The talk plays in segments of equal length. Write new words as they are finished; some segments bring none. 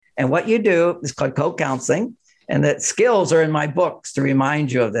And what you do is called co-counseling. And the skills are in my books to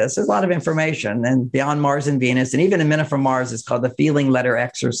remind you of this. There's a lot of information, and Beyond Mars and Venus, and even a Minute from Mars is called the feeling letter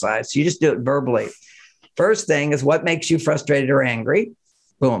exercise. So you just do it verbally. First thing is what makes you frustrated or angry.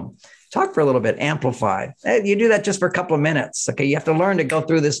 Boom. Talk for a little bit, amplify. You do that just for a couple of minutes. Okay. You have to learn to go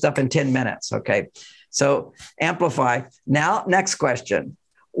through this stuff in 10 minutes. Okay. So amplify. Now, next question.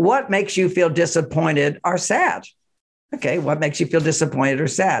 What makes you feel disappointed or sad? Okay. What makes you feel disappointed or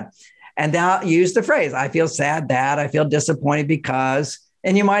sad? And now use the phrase, I feel sad that, I feel disappointed because,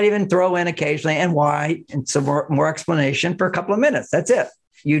 and you might even throw in occasionally and why, and some more explanation for a couple of minutes. That's it.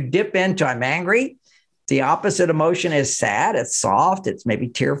 You dip into, I'm angry. The opposite emotion is sad. It's soft. It's maybe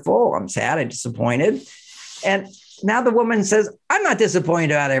tearful. I'm sad. I'm disappointed. And now the woman says, I'm not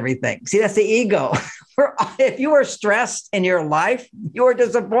disappointed about everything. See, that's the ego. If you are stressed in your life, you are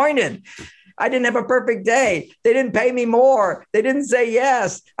disappointed. I didn't have a perfect day. They didn't pay me more. They didn't say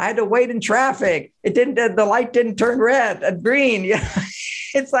yes. I had to wait in traffic. The light didn't turn green.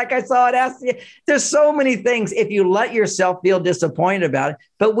 It's like I saw it ask you. There's so many things if you let yourself feel disappointed about it.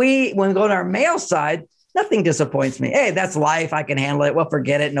 But when we go to our male side, nothing disappoints me. Hey, that's life. I can handle it. Well,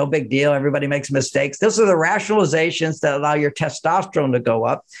 forget it. No big deal. Everybody makes mistakes. Those are the rationalizations that allow your testosterone to go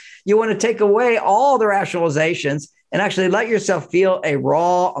up. You want to take away all the rationalizations and actually let yourself feel a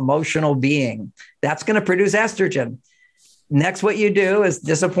raw emotional being. That's going to produce estrogen. Next, what you do is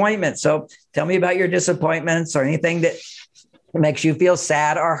disappointment. So tell me about your disappointments or anything that makes you feel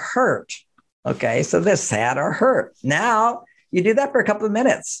sad or hurt. Okay, so this sad or hurt. Now you do that for a couple of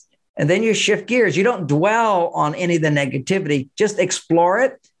minutes and then you shift gears. You don't dwell on any of the negativity, just explore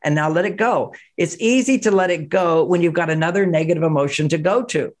it and now let it go. It's easy to let it go when you've got another negative emotion to go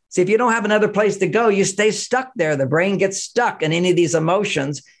to. See, if you don't have another place to go, you stay stuck there. The brain gets stuck in any of these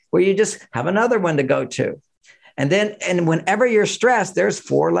emotions where you just have another one to go to. And whenever you're stressed, there's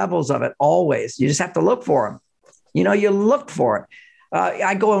 4 levels of it always. You just have to look for them. You look for it.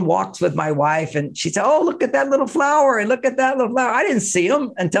 I go on walks with my wife and she said, oh, look at that little flower and look at that little flower. I didn't see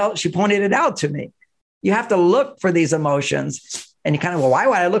them until she pointed it out to me. You have to look for these emotions. And you kind of, well, why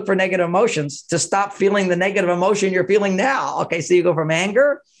would I look for negative emotions? To stop feeling the negative emotion you're feeling now. Okay, so you go from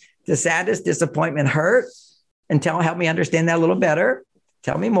anger to sadness, disappointment, hurt, and help me understand that a little better.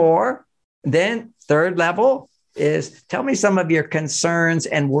 Tell me more. Then third level is tell me some of your concerns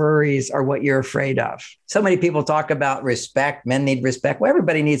and worries or what you're afraid of. So many people talk about respect. Men need respect. Well,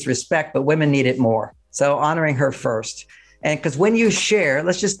 everybody needs respect, but women need it more. So honoring her first. And because when you share,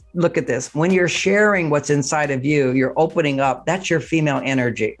 let's just look at this. When you're sharing what's inside of you, you're opening up. That's your female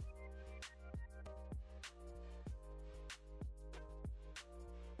energy.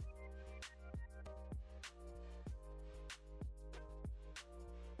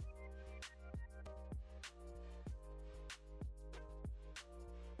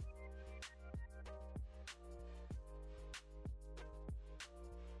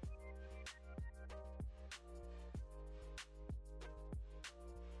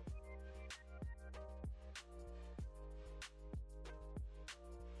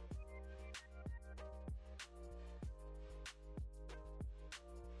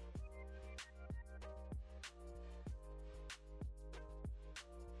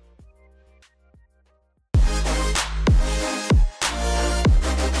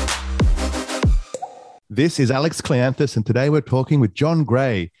 This is Alex Cleanthus, and today we're talking with John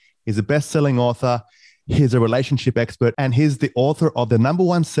Gray. He's a best-selling author, he's a relationship expert, and he's the author of the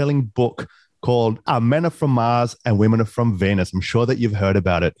 #1 selling book called Men Are From Mars and Women Are From Venus. I'm sure that you've heard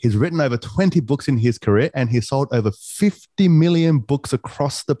about it. He's written over 20 books in his career, and he's sold over 50 million books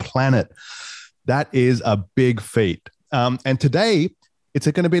across the planet. That is a big feat. And today, it's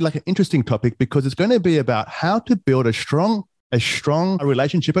going to be like an interesting topic because it's going to be about how to build a strong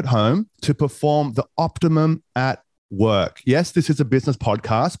relationship at home to perform the optimum at work. Yes, this is a business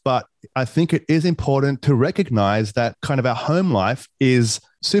podcast, but I think it is important to recognize that kind of our home life is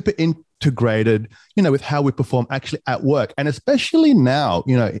super integrated, with how we perform actually at work. And especially now,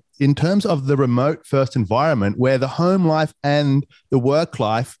 in terms of the remote first environment where the home life and the work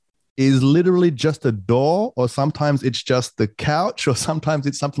life is literally just a door, or sometimes it's just the couch, or sometimes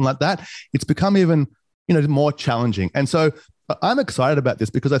it's something like that. It's become even, more challenging. And so I'm excited about this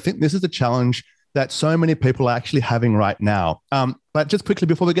because I think this is a challenge that so many people are actually having right now. But just quickly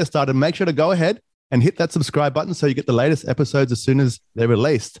before we get started, make sure to go ahead and hit that subscribe button so you get the latest episodes as soon as they're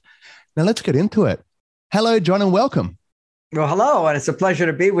released. Now let's get into it. Hello, John, and welcome. Well, hello, and it's a pleasure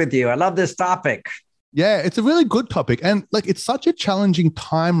to be with you. I love this topic. Yeah, it's a really good topic. And it's such a challenging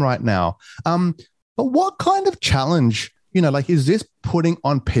time right now. But what kind of challenge, is this putting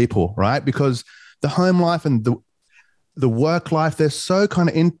on people, right? Because the home life and the work life, they're so kind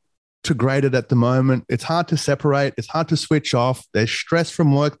of integrated at the moment. It's hard to separate. It's hard to switch off. There's stress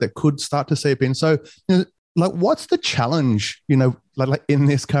from work that could start to seep in. So, like, what's the challenge, like in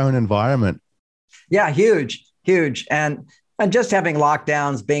this current environment? Yeah, huge, huge. And just having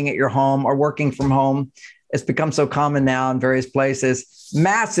lockdowns, being at your home or working from home, it's become so common now in various places.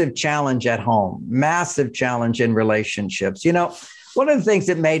 Massive challenge at home, massive challenge in relationships. One of the things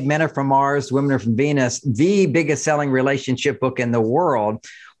that made Men Are From Mars, Women Are From Venus the biggest selling relationship book in the world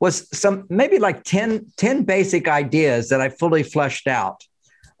was maybe like 10 basic ideas that I fully fleshed out.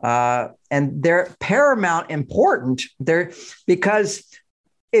 And they're paramount important because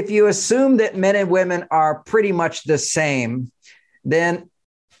if you assume that men and women are pretty much the same, then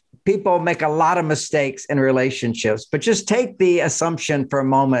people make a lot of mistakes in relationships. But just take the assumption for a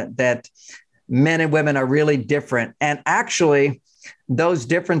moment that men and women are really different. And actually, those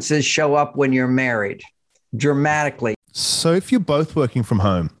differences show up when you're married dramatically. So if you're both working from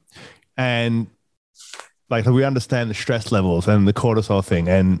home and like we understand the stress levels and the cortisol thing,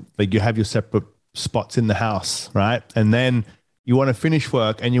 and like you have your separate spots in the house, right? And then you want to finish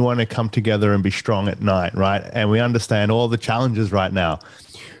work and you want to come together and be strong at night, right? And we understand all the challenges right now.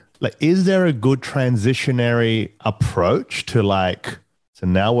 Like, is there a good transitionary approach to like, so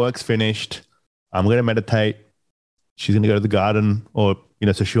now work's finished, I'm going to meditate, she's going to go to the garden, or,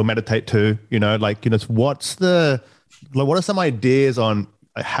 so she'll meditate too, what are some ideas on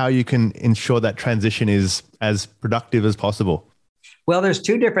how you can ensure that transition is as productive as possible? Well, there's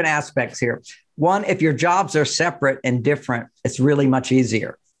two different aspects here. One, if your jobs are separate and different, it's really much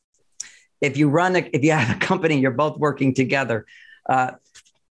easier. If you have a company, you're both working together,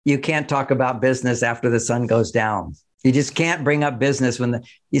 you can't talk about business after the sun goes down. You just can't bring up business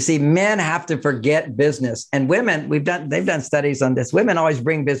you see, men have to forget business, and women, they've done studies on this. Women always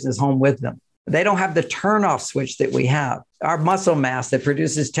bring business home with them. They don't have the turnoff switch that we have. Our muscle mass that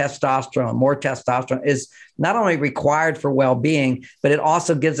produces testosterone, more testosterone, is not only required for well-being, but it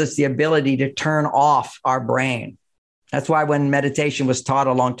also gives us the ability to turn off our brain. That's why when meditation was taught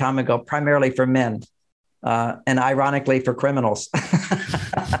a long time ago, primarily for men, and ironically for criminals.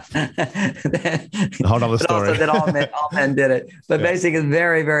 Hold on the story. Also that all men did it. But basically, it's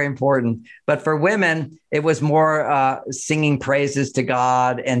very, very important. But for women, it was more singing praises to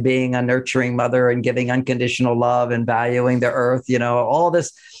God and being a nurturing mother and giving unconditional love and valuing the earth, all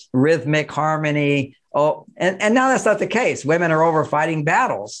this rhythmic harmony. Oh, and now that's not the case. Women are over fighting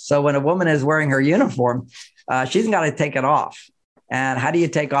battles. So when a woman is wearing her uniform, she's got to take it off. And how do you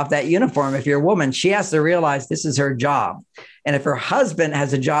take off that uniform? If you're a woman, she has to realize this is her job. And if her husband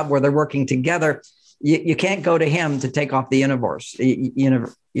has a job where they're working together, you can't go to him to take off the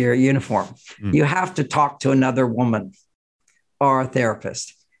your uniform. You have to talk to another woman or a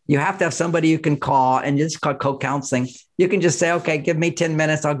therapist. You have to have somebody you can call, and it's called co-counseling. You can just say, okay, give me 10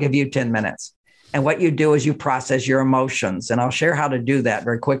 minutes. I'll give you 10 minutes. And what you do is you process your emotions. And I'll share how to do that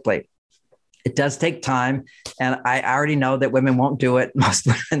very quickly. It does take time. And I already know that women won't do it. Most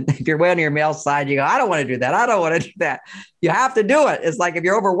women, if you're way on your male side, you go, I don't want to do that. I don't want to do that. You have to do it. It's like if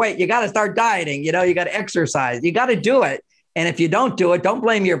you're overweight, you got to start dieting. You got to exercise. You got to do it. And if you don't do it, don't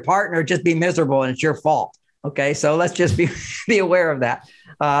blame your partner. Just be miserable and it's your fault. Okay. So let's just be aware of that.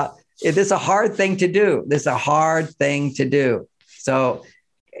 It is a hard thing to do. This is a hard thing to do. So,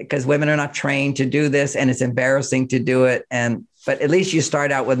 because women are not trained to do this and it's embarrassing to do it. But at least you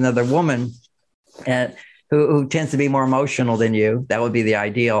start out with another woman who tends to be more emotional than you. That would be the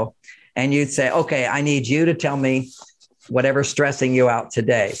ideal. And you'd say, okay, I need you to tell me whatever's stressing you out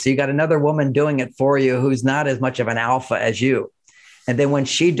today. So you got another woman doing it for you who's not as much of an alpha as you. And then when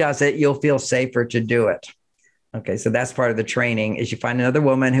she does it, you'll feel safer to do it. Okay, so that's part of the training is you find another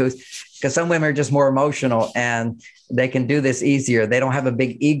woman because some women are just more emotional and they can do this easier. They don't have a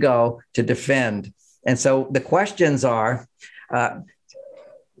big ego to defend. And so the questions are,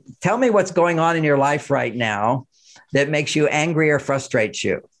 tell me what's going on in your life right now that makes you angry or frustrates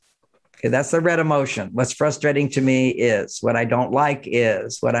you. Okay, that's the red emotion. What's frustrating to me is, what I don't like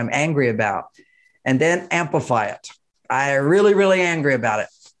is, what I'm angry about. And then amplify it. I'm really, really angry about it.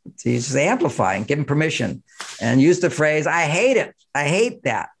 So you just amplify and give them permission and use the phrase, I hate it. I hate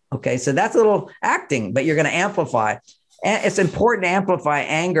that. Okay, so that's a little acting, but you're going to amplify. And it's important to amplify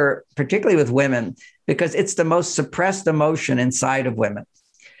anger, particularly with women, because it's the most suppressed emotion inside of women.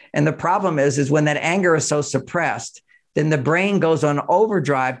 And the problem is when that anger is so suppressed, then the brain goes on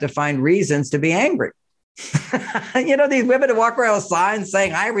overdrive to find reasons to be angry. These women who walk around with signs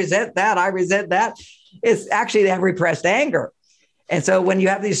saying, I resent that, I resent that. It's actually they have repressed anger. And so when you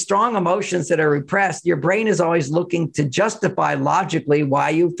have these strong emotions that are repressed, your brain is always looking to justify logically why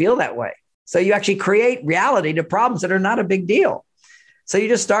you feel that way. So you actually create reality to problems that are not a big deal. So you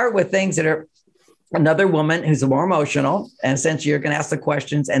just start with things that are another woman who's more emotional. And essentially you're going to ask the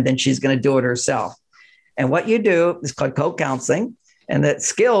questions and then she's going to do it herself. And what you do is called co-counseling. And the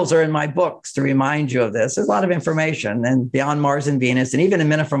skills are in my books to remind you of this. There's a lot of information. And Beyond Mars and Venus, and even A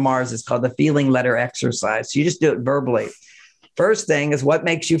Minute from Mars, is called the feeling letter exercise. So you just do it verbally. First thing is what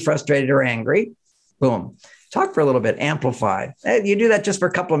makes you frustrated or angry. Boom. Talk for a little bit, amplify. You do that just for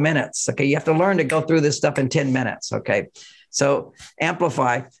a couple of minutes. Okay. You have to learn to go through this stuff in 10 minutes. Okay. So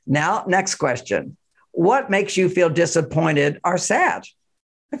amplify. Now, next question. What makes you feel disappointed or sad?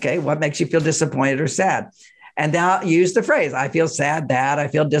 Okay. What makes you feel disappointed or sad? And now use the phrase, I feel sad that, I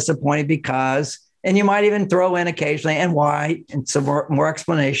feel disappointed because, and you might even throw in occasionally and why, and some more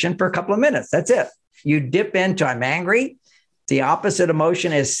explanation for a couple of minutes. That's it. You dip into, I'm angry. The opposite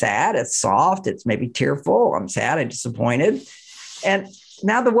emotion is sad. It's soft. It's maybe tearful. I'm sad. I'm disappointed. And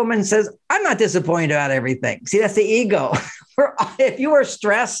now the woman says, I'm not disappointed about everything. See, that's the ego. If you are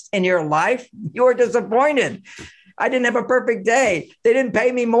stressed in your life, you are disappointed. I didn't have a perfect day. They didn't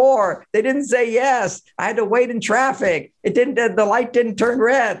pay me more. They didn't say yes. I had to wait in traffic. The light didn't turn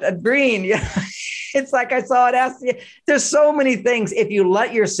green. It's like I saw it ask you. There's so many things if you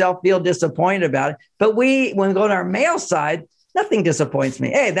let yourself feel disappointed about it. But when we go to our male side, nothing disappoints me.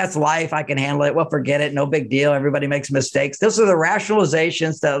 Hey, that's life. I can handle it. Well, forget it. No big deal. Everybody makes mistakes. Those are the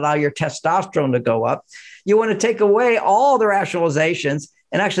rationalizations that allow your testosterone to go up. You want to take away all the rationalizations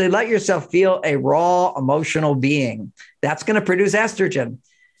and actually let yourself feel a raw emotional being. That's going to produce estrogen.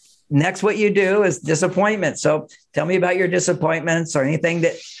 Next, what you do is disappointment. So tell me about your disappointments or anything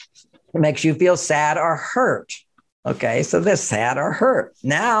that makes you feel sad or hurt. Okay, so this sad or hurt.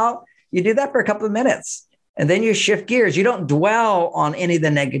 Now you do that for a couple of minutes and then you shift gears. You don't dwell on any of the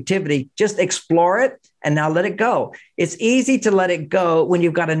negativity, just explore it and now let it go. It's easy to let it go when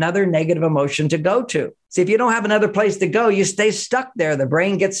you've got another negative emotion to go to. See, if you don't have another place to go, you stay stuck there. The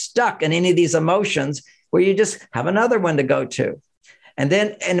brain gets stuck in any of these emotions where you just have another one to go to.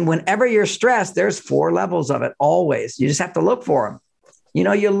 And whenever you're stressed, there's 4 levels of it always. You just have to look for them.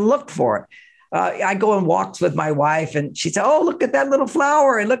 You look for it. I go on walks with my wife and she said, oh, look at that little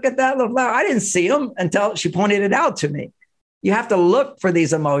flower and look at that little flower. I didn't see them until she pointed it out to me. You have to look for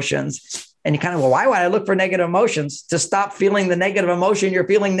these emotions. And you kind of, well, why would I look for negative emotions? To stop feeling the negative emotion you're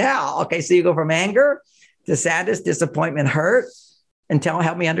feeling now. Okay, so you go from anger to sadness, disappointment, hurt, and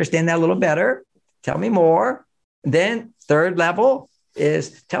help me understand that a little better. Tell me more. Then third level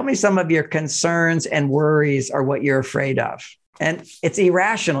is tell me some of your concerns and worries or what you're afraid of. And it's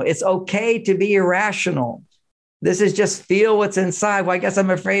irrational. It's okay to be irrational. This is just feel what's inside. Well, I guess I'm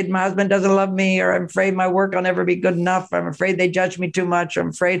afraid my husband doesn't love me, or I'm afraid my work will never be good enough. I'm afraid they judge me too much. I'm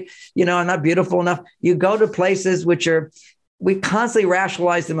afraid, I'm not beautiful enough. You go to places we constantly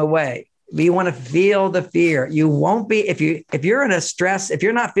rationalize them away. You want to feel the fear. You won't be, if you're in a stress, if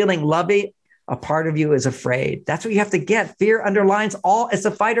you're not feeling lovey, a part of you is afraid. That's what you have to get. Fear underlines it's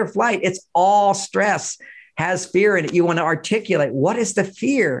a fight or flight. It's all stress has fear in it. You want to articulate, what is the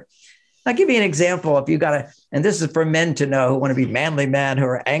fear? I'll give you an example. If you and this is for men to know who want to be manly men who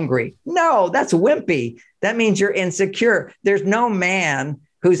are angry. No, that's wimpy. That means you're insecure. There's no man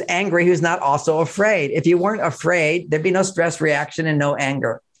who's angry who's not also afraid. If you weren't afraid, there'd be no stress reaction and no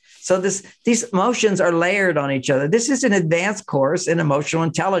anger. So these emotions are layered on each other. This is an advanced course in emotional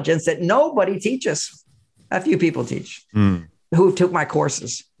intelligence that nobody teaches. A few people teach who took my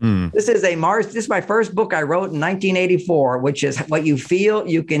courses. This is my first book I wrote in 1984, which is what you feel,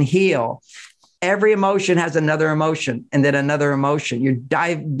 you can heal. Every emotion has another emotion and then another emotion. You're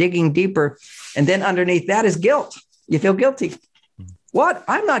digging deeper. And then underneath that is guilt. You feel guilty. What?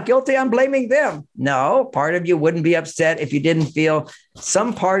 I'm not guilty. I'm blaming them. No, part of you wouldn't be upset if you didn't feel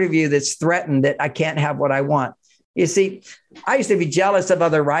some part of you that's threatened that I can't have what I want. You see, I used to be jealous of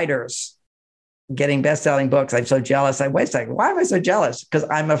other writers getting best-selling books. I'm so jealous. Wait a second. Why am I so jealous? Because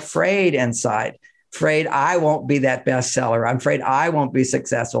I'm afraid inside, afraid I won't be that bestseller. I'm afraid I won't be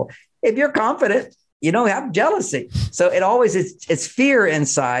successful. If you're confident, you don't have jealousy. So it's fear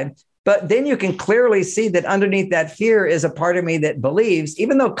inside. But then you can clearly see that underneath that fear is a part of me that believes,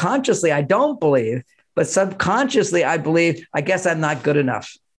 even though consciously I don't believe, but subconsciously I believe, I guess I'm not good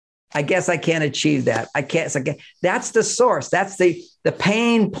enough. I guess I can't achieve that. That's the source. That's the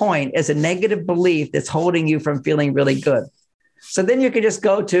pain point is a negative belief that's holding you from feeling really good. So then you can just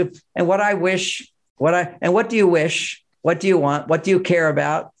go to, and what I wish, and what do you wish? What do you want? What do you care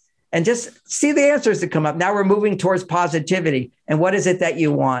about? And just see the answers that come up. Now we're moving towards positivity. And what is it that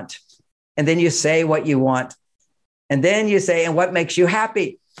you want? And then you say what you want. And then you say, and what makes you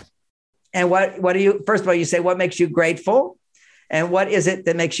happy? And what do you, first of all, you say, what makes you grateful? And what is it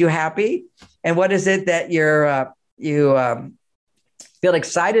that makes you happy? And what is it that feel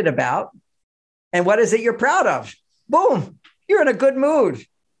excited about. And what is it you're proud of? Boom, you're in a good mood.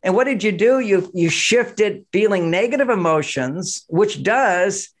 And what did you do? You shifted feeling negative emotions, which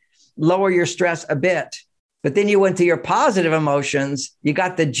does lower your stress a bit. But then you went to your positive emotions, you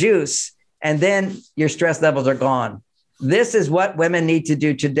got the juice, and then your stress levels are gone. This is what women need to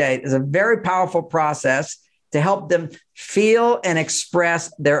do today. It's a very powerful process to help them feel and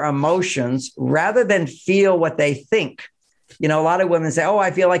express their emotions rather than feel what they think. A lot of women say, oh,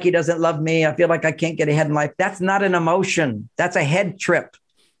 I feel like he doesn't love me. I feel like I can't get ahead in life. That's not an emotion. That's a head trip.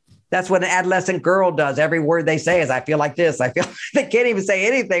 That's what an adolescent girl does. Every word they say is, I feel like this. They can't even say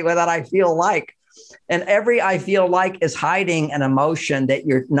anything without I feel like. And every I feel like is hiding an emotion that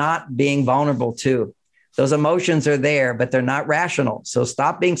you're not being vulnerable to. Those emotions are there, but they're not rational. So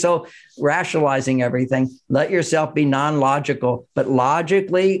stop being so rationalizing everything. Let yourself be non-logical, but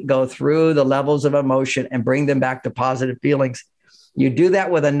logically go through the levels of emotion and bring them back to positive feelings. You do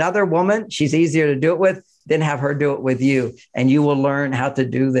that with another woman, she's easier to do it with, then have her do it with you. And you will learn how to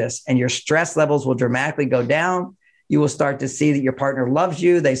do this. And your stress levels will dramatically go down. You will start to see that your partner loves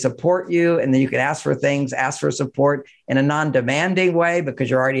you, they support you, and then you can ask for things, ask for support in a non-demanding way because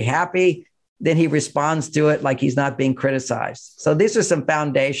you're already happy. Then he responds to it like he's not being criticized. So these are some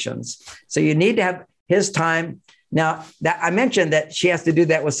foundations. So you need to have his time. Now, that I mentioned that she has to do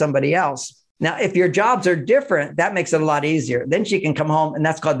that with somebody else. Now, if your jobs are different, that makes it a lot easier. Then she can come home, and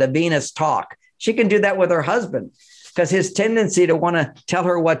that's called the Venus talk. She can do that with her husband because his tendency to want to tell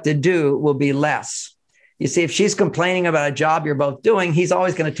her what to do will be less. You see, if she's complaining about a job you're both doing, he's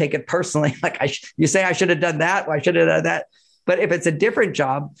always going to take it personally. Like you say, I should have done that. Well, I should have done that. But if it's a different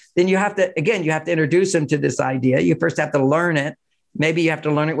job, then you have to introduce him to this idea. You first have to learn it. Maybe you have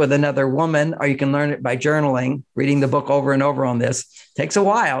to learn it with another woman, or you can learn it by journaling, reading the book over and over on this. It takes a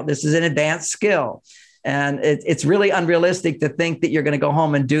while. This is an advanced skill. And it's really unrealistic to think that you're going to go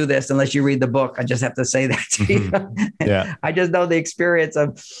home and do this unless you read the book. I just have to say that to you. Yeah. I just know the experience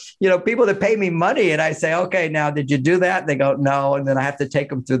of, people that pay me money and I say, okay, now, did you do that? They go, no. And then I have to take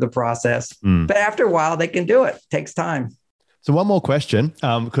them through the process. But after a while, they can do it. It takes time. So one more question,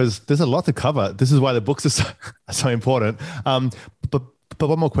 because there's a lot to cover. This is why the books are so important. But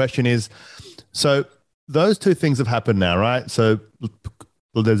one more question is, so those two things have happened now, right? So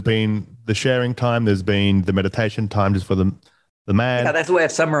there's been the sharing time, there's been the meditation time just for the man. Yeah, that's the way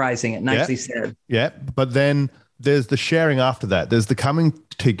of summarizing it. Nicely said. Yeah, but then there's the sharing after that. There's the coming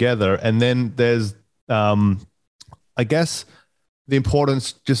together, and then there's, I guess, the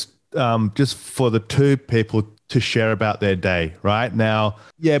importance just for the two people to share about their day, right? Now,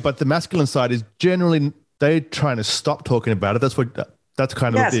 but the masculine side is generally they're trying to stop talking about it. That's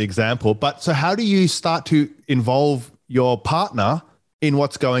kind of the example. But so how do you start to involve your partner in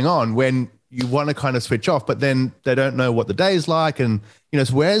what's going on when you want to kind of switch off, but then they don't know what the day is like? And,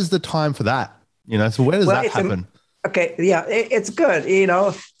 so where's the time for that? So where does that happen? It's good.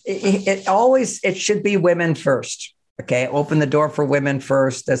 It should be women first. Okay. Open the door for women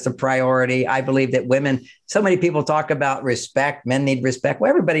first. That's the priority. I believe that women, so many people talk about respect. Men need respect.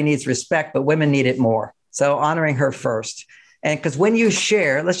 Well, everybody needs respect, but women need it more. So honoring her first. And because when you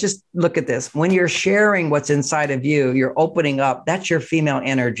share, let's just look at this. When you're sharing what's inside of you, you're opening up. That's your female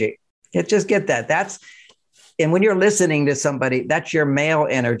energy. Just get that. And when you're listening to somebody, that's your male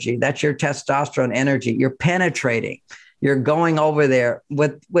energy. That's your testosterone energy. You're penetrating. You're going over there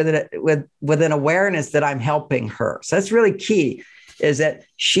with an awareness that I'm helping her. So that's really key, is that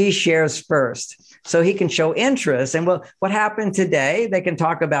she shares first. So he can show interest. And what happened today? They can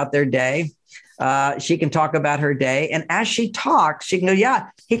talk about their day. She can talk about her day. And as she talks, she can go,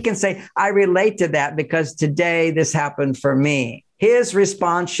 he can say, I relate to that because today this happened for me. His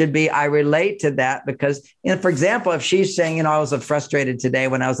response should be, I relate to that because, for example, if she's saying, I was frustrated today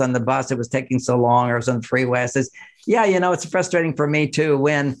when I was on the bus, it was taking so long, or I was on the freeway, I says, it's frustrating for me too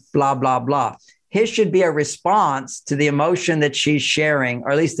when blah, blah, blah. His should be a response to the emotion that she's sharing, or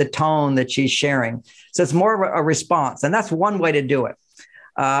at least the tone that she's sharing. So it's more of a response. And that's one way to do it.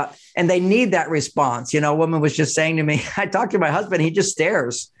 And they need that response. A woman was just saying to me, I talked to my husband, he just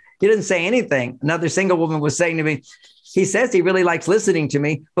stares. He didn't say anything. Another single woman was saying to me, he says he really likes listening to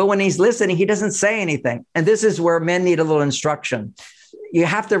me, but when he's listening, he doesn't say anything. And this is where men need a little instruction. You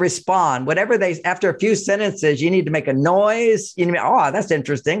have to respond. After a few sentences, you need to make a noise. You need to, that's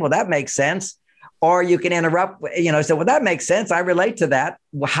interesting. Well, that makes sense. Or you can interrupt, say, well, that makes sense. I relate to that.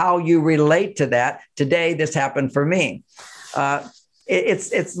 How you relate to that. Today, this happened for me.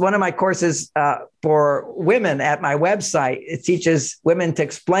 It's one of my courses for women at my website. It teaches women to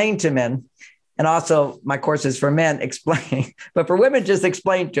explain to men. And also my courses for men explain, but for women, just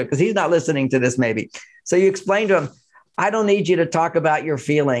explain to him because he's not listening to this maybe. So you explain to him, I don't need you to talk about your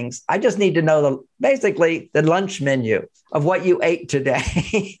feelings. I just need to know basically the lunch menu of what you ate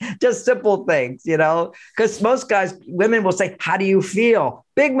today. Just simple things, because most guys, women will say, how do you feel?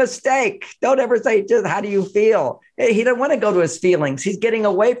 Big mistake. Don't ever say just how do you feel? Hey, he doesn't want to go to his feelings. He's getting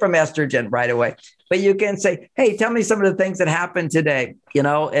away from estrogen right away. But you can say, hey, tell me some of the things that happened today,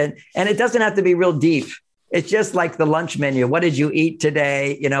 and it doesn't have to be real deep. It's just like the lunch menu. What did you eat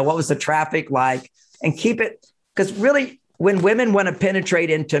today? What was the traffic like? And keep it. Because really, when women want to penetrate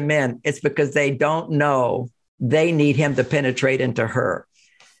into men, it's because they don't know they need him to penetrate into her.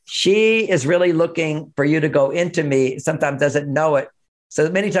 She is really looking for you to go into me, sometimes doesn't know it. So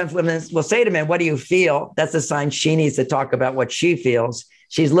many times women will say to men, what do you feel? That's a sign she needs to talk about what she feels.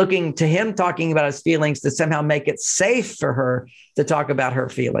 She's looking to him talking about his feelings to somehow make it safe for her to talk about her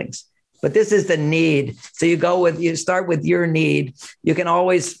feelings. But this is the need. So you start with your need. You can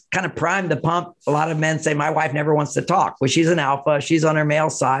always kind of prime the pump. A lot of men say, my wife never wants to talk. Well, she's an alpha. She's on her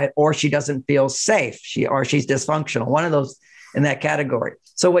male side, or she doesn't feel safe. She's dysfunctional. One of those in that category.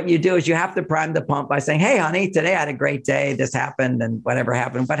 So what you do is you have to prime the pump by saying, hey, honey, today I had a great day. This happened and whatever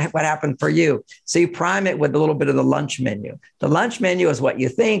happened. But what happened for you? So you prime it with a little bit of the lunch menu. The lunch menu is what you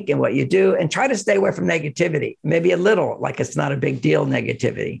think and what you do, and try to stay away from negativity. Maybe a little, like it's not a big deal,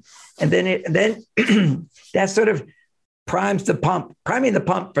 negativity. And then that sort of primes the pump. Priming the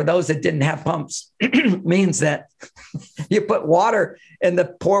pump, for those that didn't have pumps, means that you put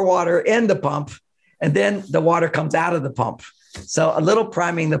pour water in the pump, and then the water comes out of the pump. So a little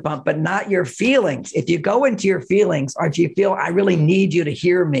priming the pump, but not your feelings. If you go into your feelings, or do you feel, I really need you to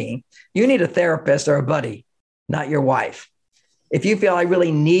hear me, you need a therapist or a buddy, not your wife. If you feel, I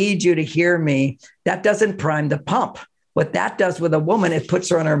really need you to hear me, that doesn't prime the pump. What that does with a woman, it puts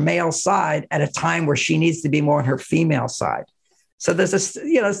her on her male side at a time where she needs to be more on her female side. So this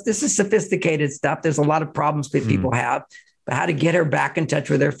is sophisticated stuff. There's a lot of problems that people have, but how to get her back in touch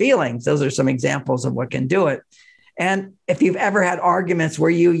with her feelings. Those are some examples of what can do it. And if you've ever had arguments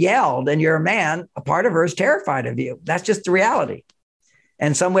where you yelled and you're a man, a part of her is terrified of you. That's just the reality.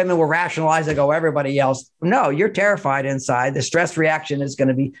 And some women will rationalize and go, everybody yells. No, you're terrified inside. The stress reaction is going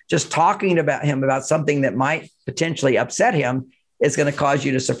to be just talking about him about something that might potentially upset him. It's going to cause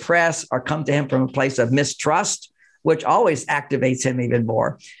you to suppress or come to him from a place of mistrust, which always activates him even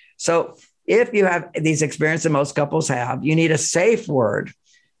more. So if you have these experiences that most couples have, you need a safe word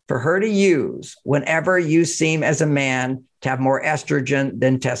for her to use whenever you seem as a man to have more estrogen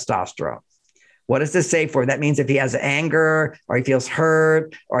than testosterone. What is the safe word? That means if he has anger, or he feels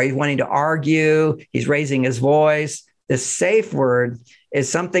hurt, or he's wanting to argue, he's raising his voice, the safe word is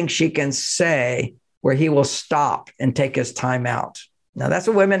something she can say where he will stop and take his time out. Now that's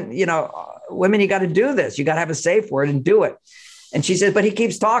what women, you got to do this. You got to have a safe word and do it. And she says, but he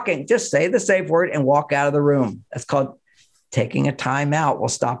keeps talking. Just say the safe word and walk out of the room. That's called taking a time out. Will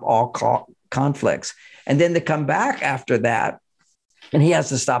stop all conflicts. And then to come back after that, and he has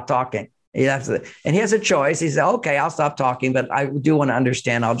to stop talking. He has a choice. He said, okay, I'll stop talking, but I do want to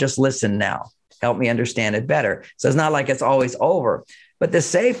understand. I'll just listen now. Help me understand it better. So it's not like it's always over. But the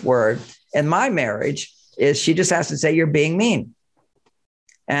safe word in my marriage is she just has to say, you're being mean.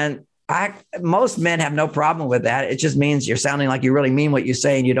 And most men have no problem with that. It just means you're sounding like you really mean what you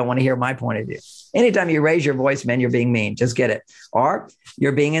say and you don't want to hear my point of view. Anytime you raise your voice, men, you're being mean. Just get it. Or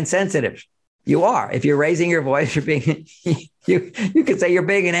you're being insensitive. You are. If you're raising your voice, you're being, you could say you're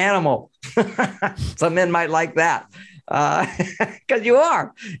being an animal. Some men might like that because you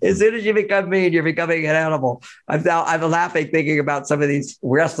are. As soon as you become mean, you're becoming an animal. I'm laughing thinking about some of these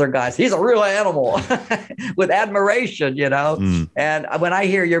wrestler guys. He's a real animal with admiration, And when I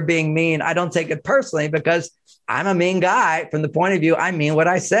hear you're being mean, I don't take it personally because I'm a mean guy from the point of view. I mean what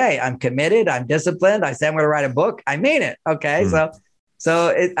I say. I'm committed. I'm disciplined. I say I'm going to write a book. I mean it. Okay.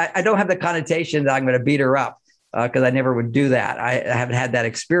 So I don't have the connotation that I'm going to beat her up because I never would do that. I haven't had that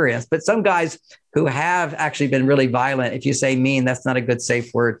experience. But some guys who have actually been really violent, if you say mean, that's not a good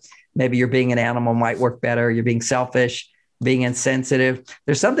safe word. Maybe you're being an animal might work better. You're being selfish, being insensitive.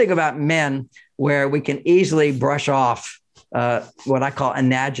 There's something about men where we can easily brush off what I call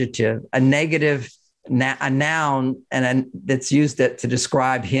an adjective, a negative, a noun, and that's used to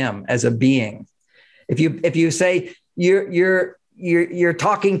describe him as a being. If you say you're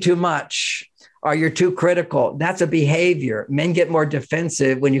talking too much or you're too critical, that's a behavior. Men get more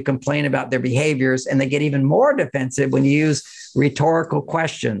defensive when you complain about their behaviors, and they get even more defensive when you use rhetorical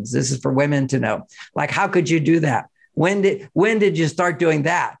questions. This is for women to know. Like, how could you do that? When did you start doing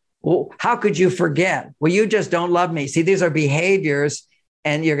that? Well, how could you forget? Well, you just don't love me. See, these are behaviors,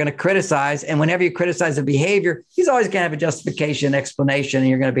 and you're going to criticize. And whenever you criticize a behavior, he's always going to have a justification, explanation, and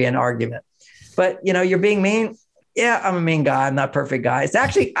you're going to be an argument. But, you're being mean. Yeah, I'm a mean guy. I'm not a perfect guy. It's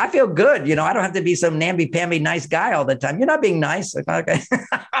actually, I feel good. I don't have to be some namby-pamby nice guy all the time. You're not being nice. Okay.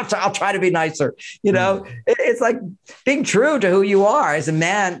 I'll try to be nicer. It's like being true to who you are as a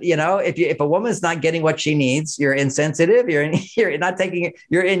man. If a woman's not getting what she needs, you're insensitive. You're not taking it.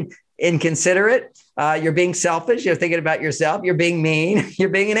 You're inconsiderate. You're being selfish. You're thinking about yourself. You're being mean. You're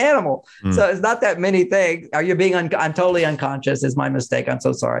being an animal. So it's not that many things. Or you're being, I'm totally unconscious. Is my mistake. I'm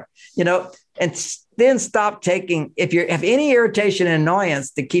so sorry. And then stop taking, if you have any irritation and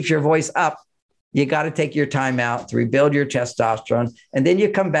annoyance that keeps your voice up, you got to take your time out to rebuild your testosterone. And then you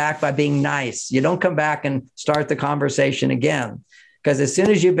come back by being nice. You don't come back and start the conversation again. Because as soon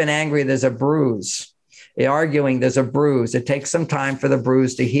as you've been angry, there's a bruise. Arguing, there's a bruise. It takes some time for the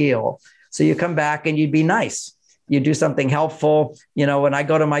bruise to heal. So you come back and you'd be nice. You do something helpful. When I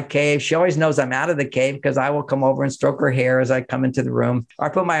go to my cave, she always knows I'm out of the cave because I will come over and stroke her hair as I come into the room. Or I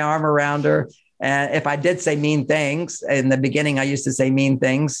put my arm around her. And if I did say mean things in the beginning, I used to say mean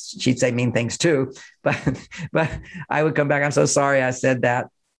things. She'd say mean things too. But I would come back. I'm so sorry I said that.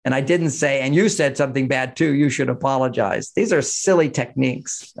 And I didn't say, and you said something bad too. You should apologize. These are silly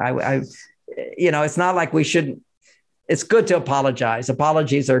techniques. It's not like we shouldn't. It's good to apologize.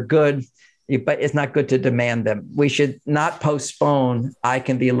 Apologies are good, but it's not good to demand them. We should not postpone. I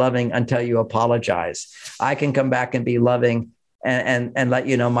can be loving until you apologize. I can come back and be loving and let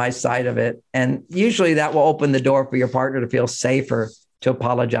you know my side of it. And usually that will open the door for your partner to feel safer to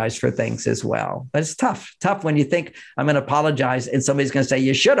apologize for things as well. But it's tough when you think I'm going to apologize and somebody's going to say,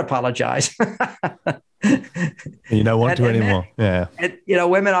 you should apologize. You don't want to anymore. Yeah. And,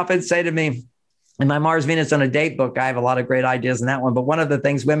 women often say to me, in my Mars Venus on a Date book, I have a lot of great ideas in that one. But one of the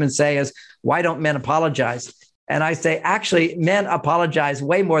things women say is, why don't men apologize? And I say, actually, men apologize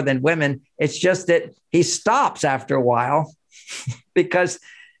way more than women. It's just that he stops after a while because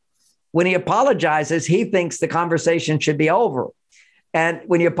when he apologizes, he thinks the conversation should be over. And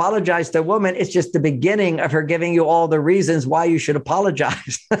when you apologize to a woman, it's just the beginning of her giving you all the reasons why you should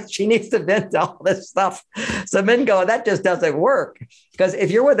apologize. She needs to vent all this stuff. So men go, that just doesn't work. Because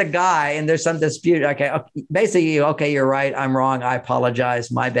if you're with a guy and there's some dispute, basically, you're right, I'm wrong, I apologize,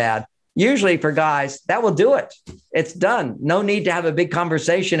 my bad. Usually for guys, that will do it. It's done. No need to have a big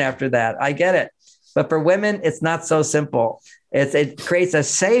conversation after that. I get it. But for women, it's not so simple. It creates a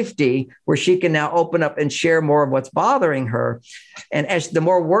safety where she can now open up and share more of what's bothering her. And as the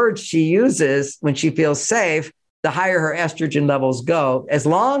more words she uses when she feels safe, the higher her estrogen levels go, as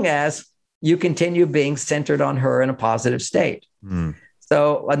long as you continue being centered on her in a positive state.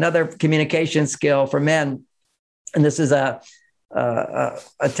 So another communication skill for men, and this is a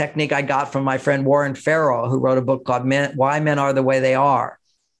technique I got from my friend Warren Farrell, who wrote a book called Why Men Are the Way They Are.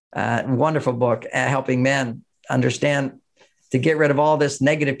 Wonderful book helping men understand, to get rid of all this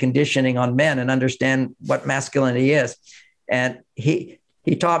negative conditioning on men and understand what masculinity is. And he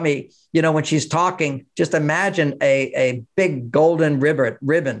taught me, when she's talking, just imagine a big golden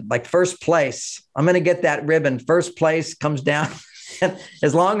ribbon, like first place. I'm going to get that ribbon. First place comes down. And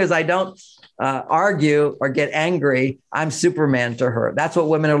as long as I don't argue or get angry, I'm Superman to her. That's what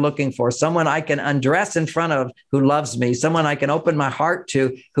women are looking for. Someone I can undress in front of who loves me, someone I can open my heart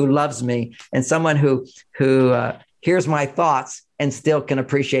to who loves me, and someone who hears my thoughts and still can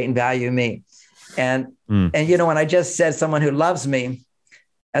appreciate and value me. And when I just said someone who loves me,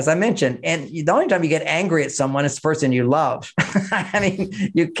 as I mentioned, and the only time you get angry at someone is the person you love. I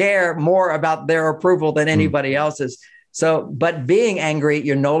mean, you care more about their approval than anybody else's. So, but being angry,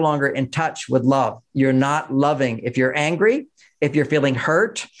 you're no longer in touch with love. You're not loving. If you're angry, if you're feeling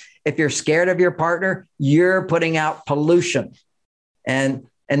hurt, if you're scared of your partner, you're putting out pollution. And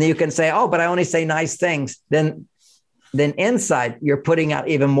then you can say, oh, but I only say nice things. Then inside, you're putting out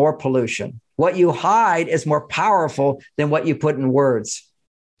even more pollution. What you hide is more powerful than what you put in words.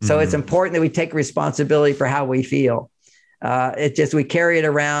 So it's important that we take responsibility for how we feel. We carry it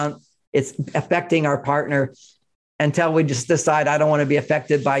around. It's affecting our partner until we just decide, I don't want to be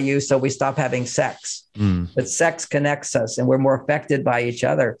affected by you. So we stop having sex. But sex connects us and we're more affected by each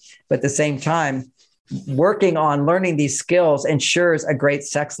other. But at the same time, working on learning these skills ensures a great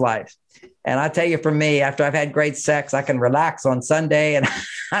sex life. And I tell you, for me, after I've had great sex, I can relax on Sunday and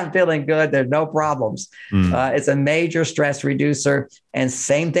I'm feeling good. There's no problems. It's a major stress reducer. And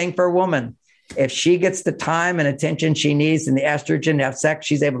same thing for a woman. If she gets the time and attention she needs in the estrogen to have sex,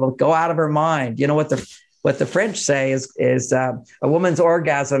 she's able to go out of her mind. You know what the French say is a woman's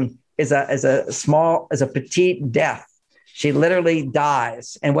orgasm is a petite death. She literally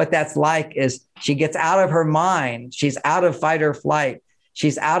dies. And what that's like is she gets out of her mind. She's out of fight or flight.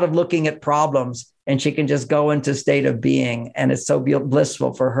 She's out of looking at problems and she can just go into state of being, and it's so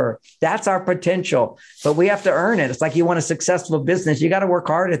blissful for her. That's our potential, but we have to earn it. It's like you want a successful business. You got to work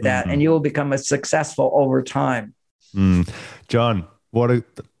hard at that, and you will become successful over time. John,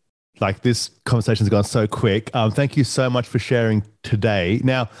 this conversation has gone so quick. Thank you so much for sharing today.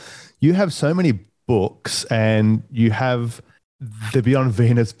 Now, you have so many books, and you have the Beyond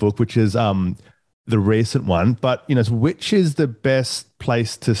Venus book, which is the recent one. But which is the best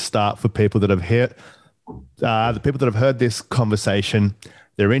place to start for people that have heard this conversation?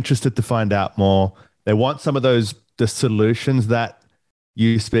 They're interested to find out more. They want some of the solutions that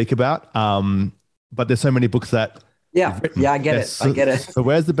you speak about. But there's so many books that. Yeah, I get it. I get it. So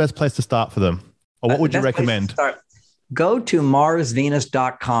where's the best place to start for them? Or what would you recommend? Go to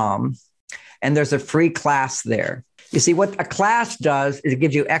marsvenus.com, and there's a free class there. You see, what a class does is it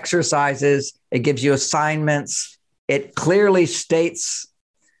gives you exercises, it gives you assignments, it clearly states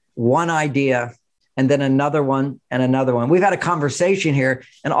one idea and then another one and another one. We've had a conversation here,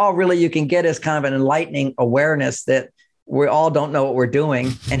 and all really you can get is kind of an enlightening awareness that we all don't know what we're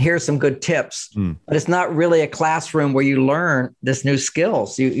doing, and here's some good tips. But it's not really a classroom where you learn this new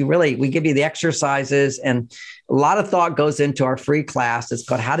skills. We give you the exercises, and a lot of thought goes into our free class. It's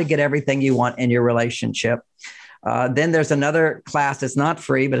called How to Get Everything You Want in Your Relationship. Then there's another class that's not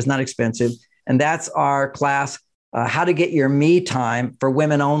free, but it's not expensive. And that's our class, How to Get Your Me Time for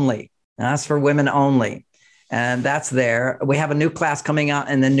Women Only. And that's for women only. And that's there. We have a new class coming out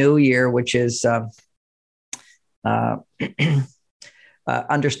in the new year, which is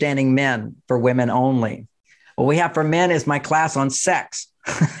Understanding Men for Women Only. What we have for men is my class on sex,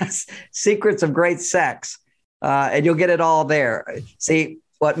 Secrets of Great Sex. And you'll get it all there. See,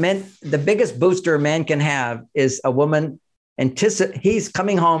 the biggest booster a man can have is a woman, he's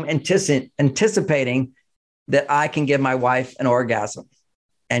coming home anticipating that I can give my wife an orgasm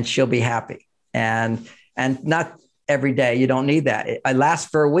and she'll be happy. And not every day. You don't need that. It lasts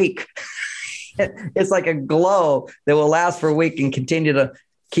for a week. It's like a glow that will last for a week and continue to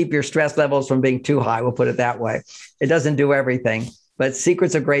keep your stress levels from being too high. We'll put it that way. It doesn't do everything, but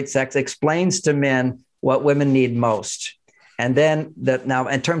Secrets of Great Sex explains to men what women need most. And then now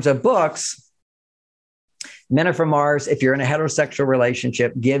in terms of books, Men Are From Mars, if you're in a heterosexual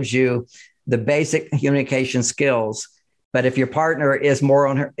relationship, gives you the basic communication skills. But if your partner is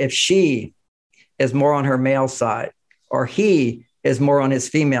if she is more on her male side, or he is more on his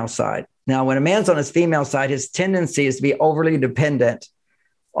female side. Now, when a man's on his female side, his tendency is to be overly dependent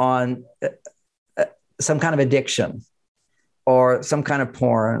on some kind of addiction, or some kind of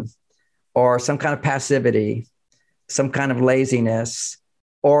porn, or some kind of passivity, some kind of laziness,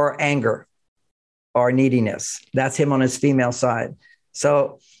 or anger, or neediness. That's him on his female side.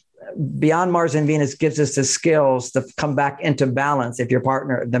 So Beyond Mars and Venus gives us the skills to come back into balance. If your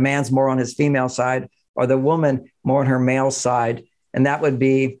partner, the man's more on his female side, or the woman more on her male side. And that would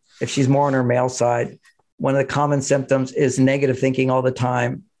be, if she's more on her male side, one of the common symptoms is negative thinking all the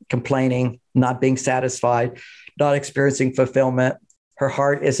time, complaining, not being satisfied, not experiencing fulfillment. Her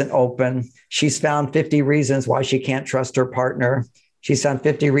heart isn't open. She's found 50 reasons why she can't trust her partner. She's found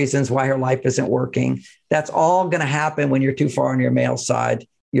 50 reasons why her life isn't working. That's all going to happen when you're too far on your male side.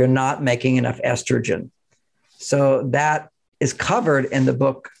 You're not making enough estrogen. So that is covered in the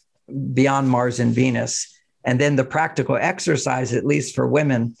book Beyond Mars and Venus. And then the practical exercise, at least for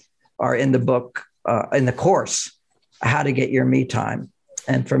women, are in the book, in the course, How to Get Your Me Time.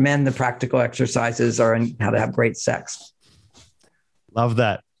 And for men, the practical exercises are in How to Have Great Sex. Love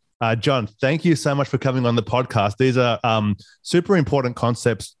that. John, thank you so much for coming on the podcast. These are super important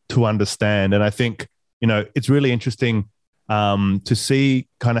concepts to understand. And I think, it's really interesting to see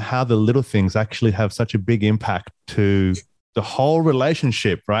kind of how the little things actually have such a big impact to the whole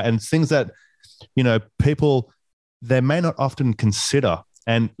relationship, right? And things that, people, they may not often consider.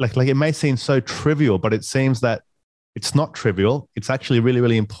 And like it may seem so trivial, but it seems that it's not trivial. It's actually really,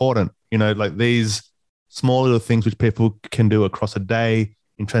 really important. Like these small little things which people can do across a day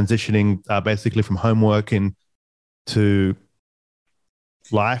in transitioning basically from homework into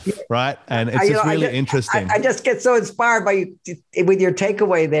life, right? And it's just really interesting. I just get so inspired with your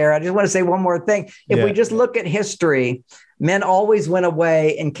takeaway there. I just want to say one more thing. If we just look at history, men always went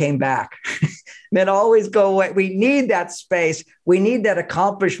away and came back. Men always go away. We need that space. We need that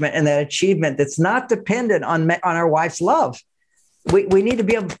accomplishment and that achievement that's not dependent on our wife's love. We need to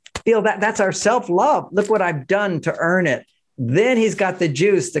be able to feel that that's our self-love. Look what I've done to earn it. Then he's got the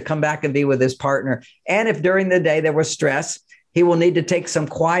juice to come back and be with his partner. And if during the day there was stress, he will need to take some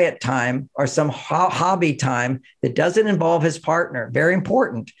quiet time or some hobby time that doesn't involve his partner. Very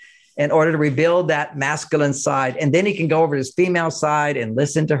important. in order to rebuild that masculine side. And then he can go over to his female side and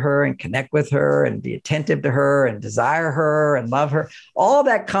listen to her and connect with her and be attentive to her and desire her and love her. All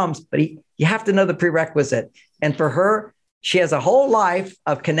that comes, but you have to know the prerequisite. And for her, she has a whole life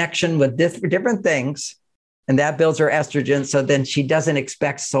of connection with different things, and that builds her estrogen. So then she doesn't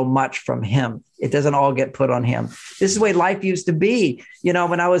expect so much from him. It doesn't all get put on him. This is the way life used to be.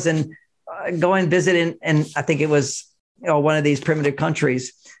 When I was going visiting, and I think it was one of these primitive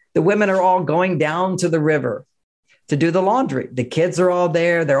countries, the women are all going down to the river to do the laundry. The kids are all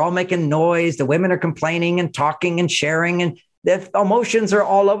there. They're all making noise. The women are complaining and talking and sharing, and their emotions are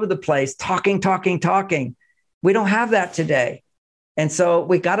all over the place, talking. We don't have that today. And so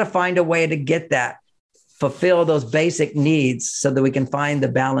we got to find a way to get that, fulfill those basic needs so that we can find the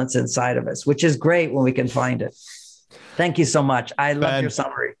balance inside of us, which is great when we can find it. Thank you so much. I love your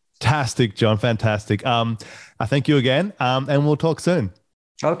summary. Fantastic, John. Fantastic. I thank you again, and we'll talk soon.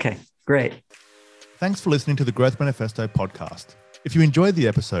 Okay, great. Thanks for listening to the Growth Manifesto podcast. If you enjoyed the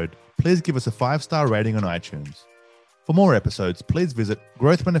episode, please give us a 5-star rating on iTunes. For more episodes, please visit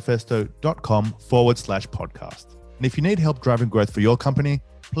growthmanifesto.com/podcast. And if you need help driving growth for your company,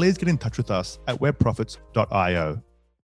 please get in touch with us at webprofits.io.